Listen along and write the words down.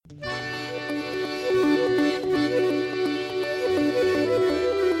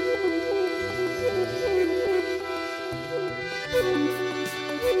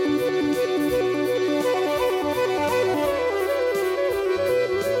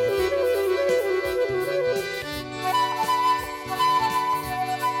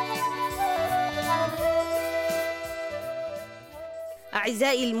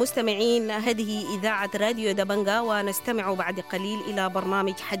أعزائي المستمعين، هذه إذاعة راديو دبنقا، ونستمع بعد قليل إلى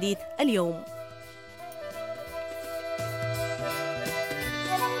برنامج حديث اليوم.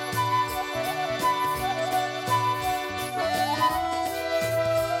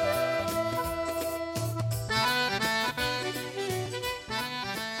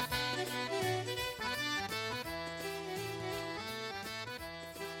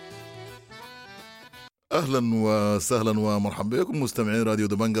 أهلا وسهلا ومرحبا بكم مستمعين راديو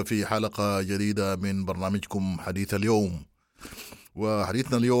دبنقا في حلقة جديدة من برنامجكم حديث اليوم.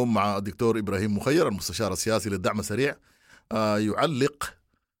 وحديثنا اليوم مع الدكتور مخير، المستشار السياسي للدعم السريع، يعلق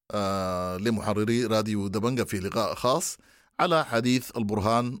لمحرري راديو دبنقا في لقاء خاص على حديث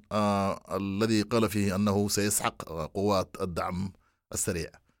البراهان الذي قال فيه أنه سيسحق قوات الدعم السريع.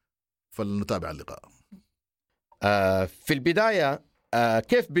 فلنتابع اللقاء. في البداية،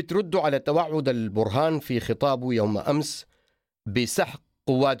 كيف بتردوا على توعد البراهان في خطابه يوم أمس بسحق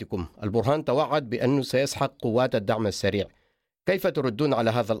قواتكم؟ البراهان توعد بأنه سيسحق قوات الدعم السريع، كيف تردون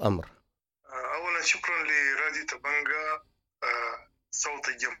على هذا الأمر؟ أولا شكرا لراديو دبنقا صوت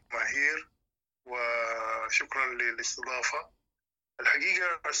الجماهير، وشكرا للاستضافة.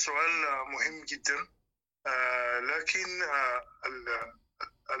 الحقيقة السؤال مهم جدا، لكن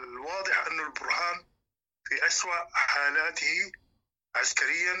الواضح أن البراهان في أسوأ حالاته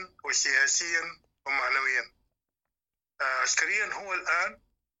عسكريا وسياسيا ومعنويا. عسكريا هو الآن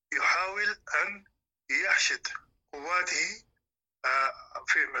يحاول أن يحشد قواته،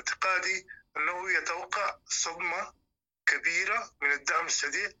 في اعتقادي أنه يتوقع صدمة كبيرة من الدعم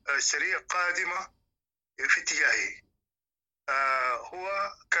السريع قادمة في اتجاهه.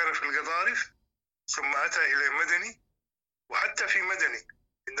 هو كان في القضارف ثم أتى إلى مدني، وحتى في مدني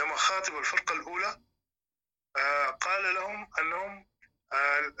عندما خاطب الفرقة الأولى قال لهم أنهم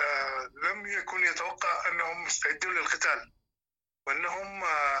لم يكن يتوقع أنهم مستعدون للقتال، وأنهم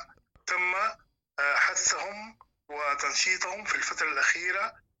تم حثهم وتنشيطهم في الفترة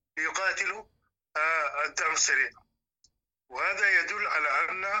الأخيرة ليقاتلوا الدعم السريع. وهذا يدل على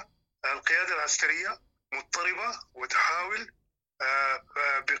أن القيادة العسكرية مضطربة وتحاول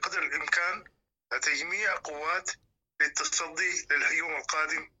بقدر الإمكان تجميع قوات للتصدي للهجوم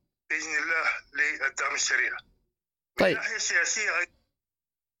القادم بإذن الله للدعم السريع. من ناحية سياسية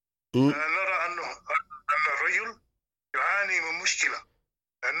نرى أن الرجل يعاني من مشكلة،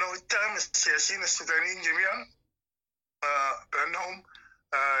 لأنه اتهم السياسيين السودانيين جميعا بأنهم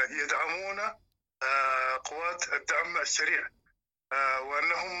يدعمون قوات الدعم السريع،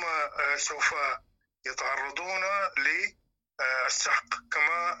 وأنهم سوف يتعرضون للسحق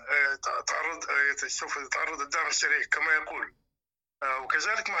كما سوف يتعرض الدعم السريع كما يقول.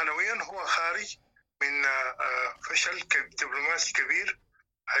 وكذلك معنويا هو خارج من فشل دبلوماسي كبير،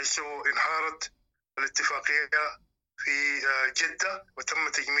 حيث انهارت الاتفاقية في جدة وتم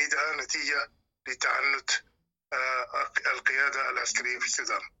تجميدها نتيجة لتعنت القيادة العسكرية في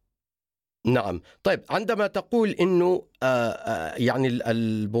السودان. نعم. طيب، عندما تقول إنه يعني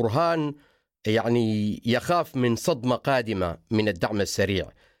البرهان يعني يخاف من صدمة قادمة من الدعم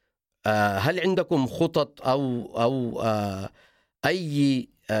السريع، هل عندكم خطط أو أي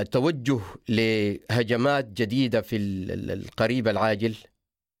توجه لهجمات جديدة في القريب العاجل؟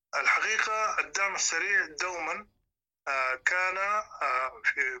 الحقيقة الدعم السريع دوما كان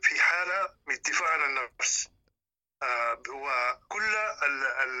في حالة من الدفاع عن النفس، وكل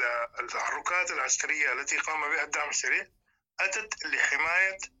التحركات العسكرية التي قام بها الدعم السريع أتت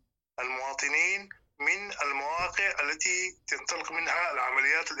لحماية المواطنين من المواقع التي تنطلق منها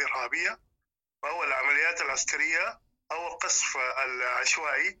العمليات الإرهابية أو العمليات العسكرية أو القصف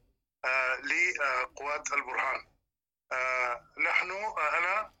العشوائي لقوات البراهان.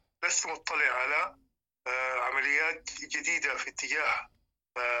 أنا لست مطلع على عمليات جديدة في اتجاه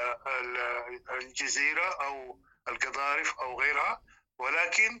الجزيرة أو القضارف أو غيرها،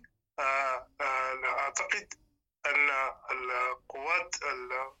 ولكن أعتقد أن القوات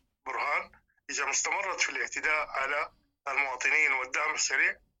البراهان إذا استمرت في الاعتداء على المواطنين والدعم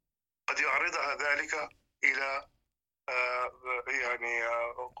السريع قد يعرضها ذلك إلى يعني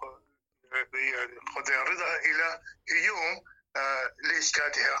قد يعرضها إلى هجوم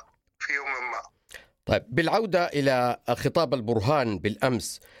لإسكاتها في يوم ما. طيب، بالعودة إلى خطاب البراهان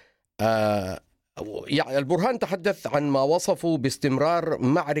بالأمس، يعني البراهان تحدث عن ما وصفه باستمرار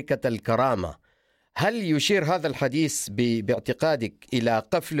معركة الكرامة. هل يشير هذا الحديث باعتقادك إلى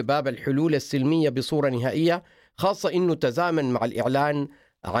قفل باب الحلول السلمية بصورة نهائية، خاصة أنه تزامن مع الإعلان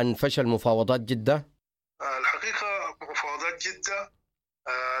عن فشل مفاوضات جدة؟ الحقيقة مفاوضات جدة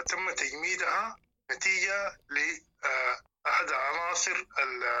تم تجميدها نتيجة لأحد العناصر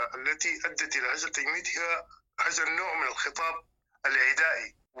التي أدت إلى هذا التجميد، هي هذا النوع من الخطاب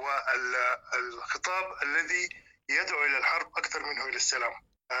العدائي والخطاب الذي يدعو إلى الحرب أكثر منه إلى السلام.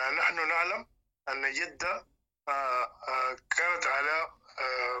 نحن نعلم أن جدة كانت على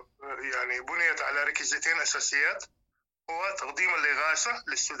يعني بنيت على ركيزتين أساسيات، هو تقديم الإغاثة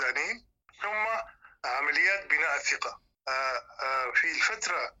للسودانيين ثم عمليات بناء الثقة. في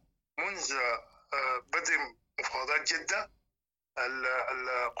الفترة منذ بدء مفاوضات جدة،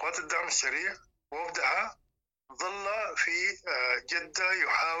 القوات الدعم السريع وفدها ظل في جدة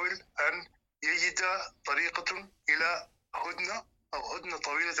يحاول أن يجد طريقة إلى هدنة أو هدنة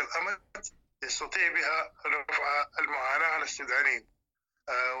طويلة الأمد يستطيع بها رفع المعاناة على السودانيين.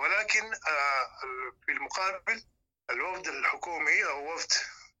 ولكن في المقابل الوفد الحكومي أو وفد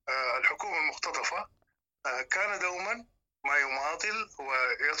الحكومة المختطفة كان دوما ما يماطل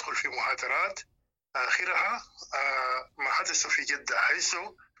ويدخل في مهاترات. آخرها ما حدث في جدة، حيث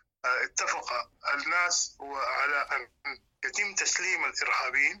اتفق الناس على أن يتم تسليم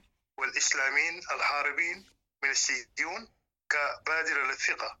الإرهابيين والإسلاميين الهاربين من السجون كبادرة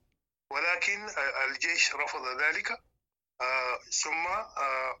للثقة، ولكن الجيش رفض ذلك، ثم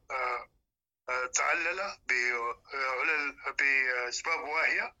تعلل بأسباب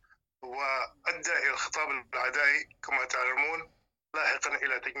واهية وأدى إلى الخطاب العدائي كما تعلمون لاحقا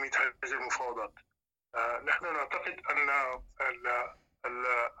إلى تجميد هذه المفاوضات. نحن نعتقد أن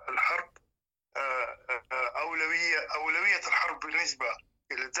الحرب أولوية الحرب بالنسبة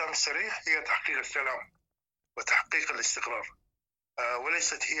إلى الدعم السريع هي تحقيق السلام وتحقيق الاستقرار،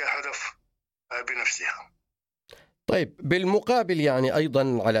 وليست هي هدف بنفسها. طيب، بالمقابل يعني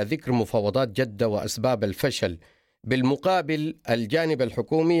أيضا على ذكر مفاوضات جدة وأسباب الفشل، بالمقابل الجانب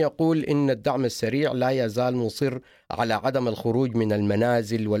الحكومي يقول إن الدعم السريع لا يزال مصر على عدم الخروج من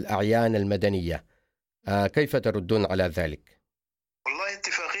المنازل والأعيان المدنية. كيف تردون على ذلك؟ والله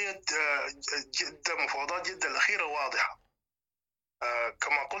اتفاقية جدة، مفاوضات جدة الأخيرة واضحة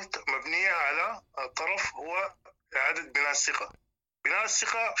كما قلت، مبنية على طرف هو إعادة بناء الثقة. بناء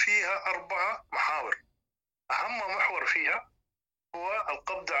الثقة فيها 4 محاور. أهم محور فيها هو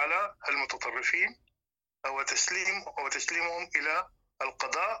القبض على المتطرفين وتسليمهم إلى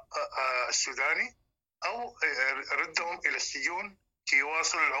القضاء السوداني أو ردهم إلى السجون كي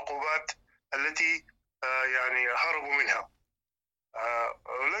يواصلوا العقوبات التي يعني هربوا منها.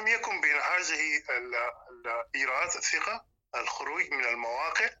 ولم يكن بين هذه الإجراءات الثقة الخروج من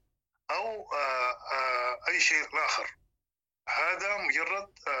المواقع أو أي شيء آخر. هذا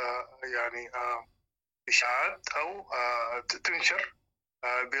مجرد يعني إشاعات أو تنشر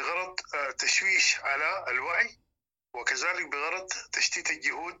بغرض تشويش على الوعي، وكذلك بغرض تشتيت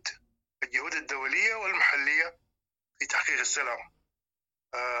الجهود الدولية والمحلية في تحقيق السلام.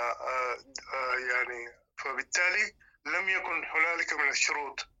 يعني فبالتالي لم يكن هنالك من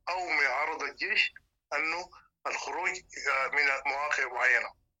الشروط أو من عرض الجيش أنه الخروج من مواقع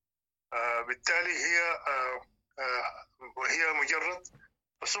معينة. بالتالي وهي مجرد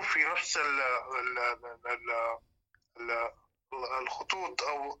تصب في نفس الخطوط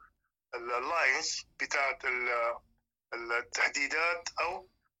أو اللاينز بتاعت التهديدات أو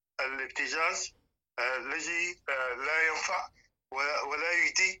الابتزاز الذي لا ينفع ولا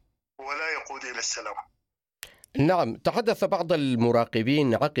يهدي ولا يقود إلى السلام. نعم، تحدث بعض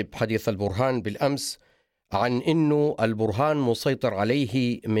المراقبين عقب حديث البرهان بالأمس عن أنه البرهان مسيطر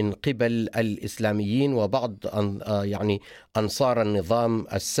عليه من قبل الإسلاميين وبعض يعني أنصار النظام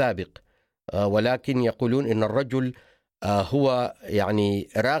السابق، ولكن يقولون أن الرجل هو يعني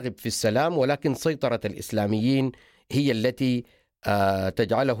راغب في السلام، ولكن سيطرة الإسلاميين هي التي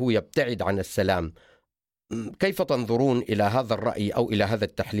تجعله يبتعد عن السلام. كيف تنظرون إلى هذا الرأي أو إلى هذا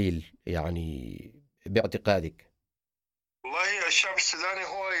التحليل يعني باعتقادك؟ والله الشعب السوداني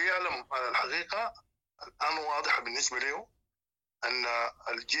هو يعلم الحقيقة الآن واضحة بالنسبة له أن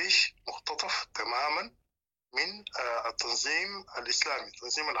الجيش مختطف تماما من التنظيم الإسلامي،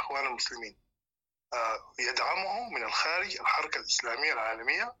 تنظيم الأخوان المسلمين. يدعمه من الخارج الحركة الإسلامية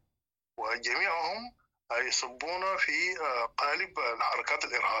العالمية، وجميعهم يصبون في قالب الحركات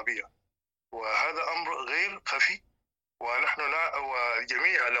الإرهابية، وهذا أمر غير خفي. ونحن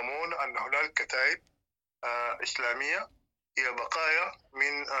والجميع يعلمون أن هناك كتائب إسلامية هي بقايا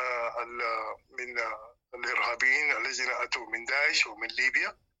من الإرهابيين الذين أتوا من داعش ومن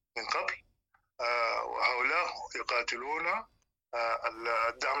ليبيا من قبل، وهؤلاء يقاتلون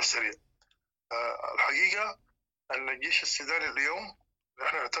الدعم السريع. الحقيقة أن الجيش السوداني اليوم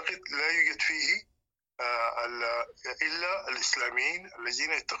نحن نعتقد لا يوجد فيه إلا الإسلاميين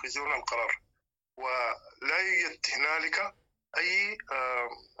الذين يتخذون القرار، ولا يوجد هنالك أي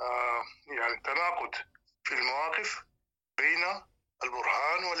يعني تناقض في المواقف بين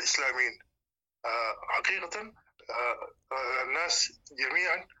البرهان والإسلاميين. حقيقة الناس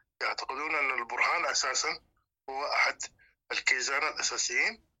جميعا يعتقدون أن البرهان أساسا هو أحد الكيزان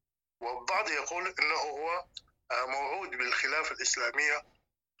الأساسيين، والبعض يقول أنه هو موعود بالخلافة الإسلامية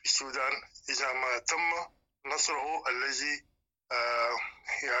في السودان إذا ما تم نصره الذي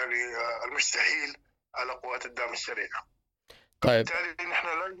يعني المستحيل على قوات الدعم السريع. طيب بالتالي نحن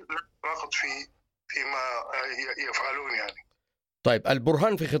لا نناقض فيما يفعلون يعني. طيب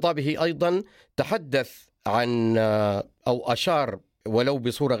البرهان في خطابه أيضا تحدث عن أو أشار ولو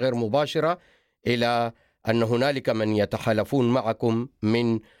بصورة غير مباشرة إلى أن هنالك من يتحالفون معكم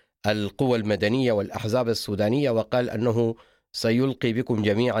من القوى المدنية والأحزاب السودانية، وقال أنه سيلقي بكم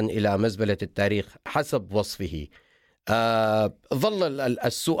جميعا إلى مزبلة التاريخ حسب وصفه. ظل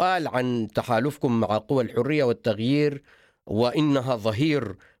السؤال عن تحالفكم مع قوى الحرية والتغيير وإنها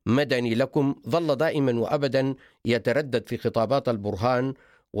ظهير مدني لكم ظل دائما وأبدا يتردد في خطابات البرهان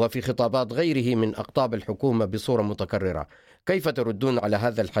وفي خطابات غيره من أقطاب الحكومة بصورة متكررة. كيف تردون على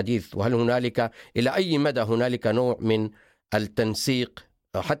هذا الحديث؟ وهل هنالك إلى أي مدى هنالك نوع من التنسيق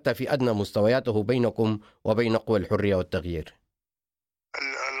حتى في أدنى مستوياته بينكم وبين قوى الحرية والتغيير؟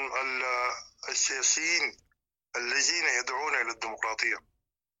 السياسيين الذين يدعون إلى الديمقراطية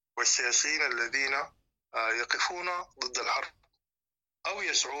والسياسيين الذين يقفون ضد الحرب أو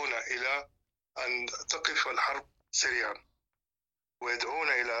يسعون إلى أن تقف الحرب سريعا ويدعون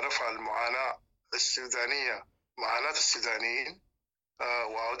إلى رفع المعاناة السودانية، معاناة السودانيين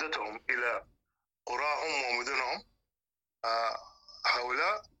وعودتهم إلى قراهم ومدنهم،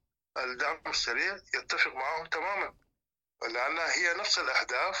 هؤلاء الدعم السريع يتفق معهم تماما، لأنها هي نفس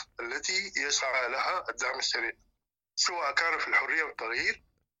الأهداف التي يسعى لها الدعم السريع سواء كان في الحرية والتغيير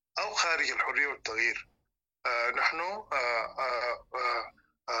أو خارج الحرية والتغيير. نحن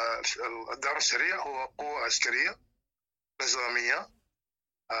الدعم السريع هو قوة عسكرية نظامية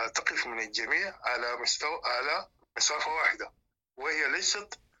تقف من الجميع على مسافة واحدة، وهي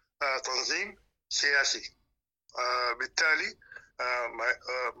ليست تنظيم سياسي. بالتالي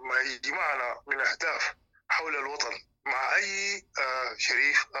ما يجمعنا من أهداف حول الوطن مع أي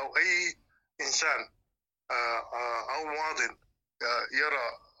شريف أو أي إنسان أو مواطن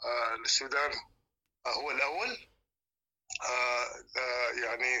يرى السودان هو الأول،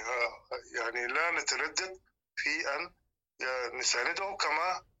 يعني لا نتردد في أن نسانده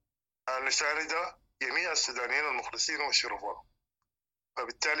كما نساند جميع السودانيين المخلصين والشرفاء.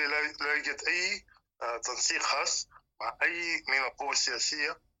 فبالتالي لا يوجد أي تنسيق خاص مع أي من القوى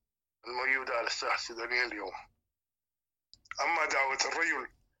السياسية الموجودة على الساحة السودانية اليوم. أما دعوة الرجل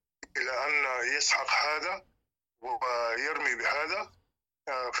إلى أن يسحق هذا ويرمي بهذا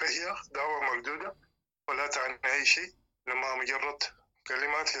فهي دعوة مردودة ولا تعني أي شيء، لما مجرد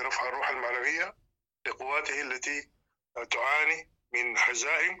كلمات لرفع الروح المعنوية لقواته التي تعاني من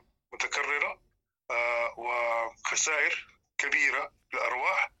هزائم متكررة وخسائر كبيرة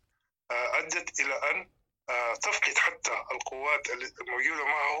للأرواح أدت إلى أن تفقد حتى القوات الموجودة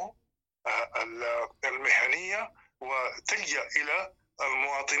معه المهنية وتلجأ إلى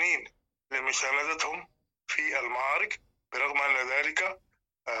المواطنين لمساندتهم في المعارك، برغم أن ذلك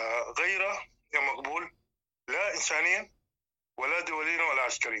غير مقبول لا إنسانيا ولا دوليا ولا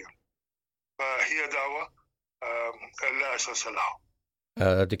عسكريا، فهي دعوة لا أساس لها.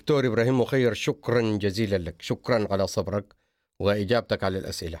 دكتور إبراهيم مخير، شكرا جزيلا لك، شكرا على صبرك وإجابتك على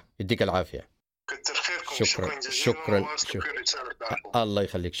الأسئلة، يديك العافية. كتر خيركم. شكرا جزيلا. شكرا. الله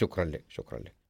يخليك، شكرا لك.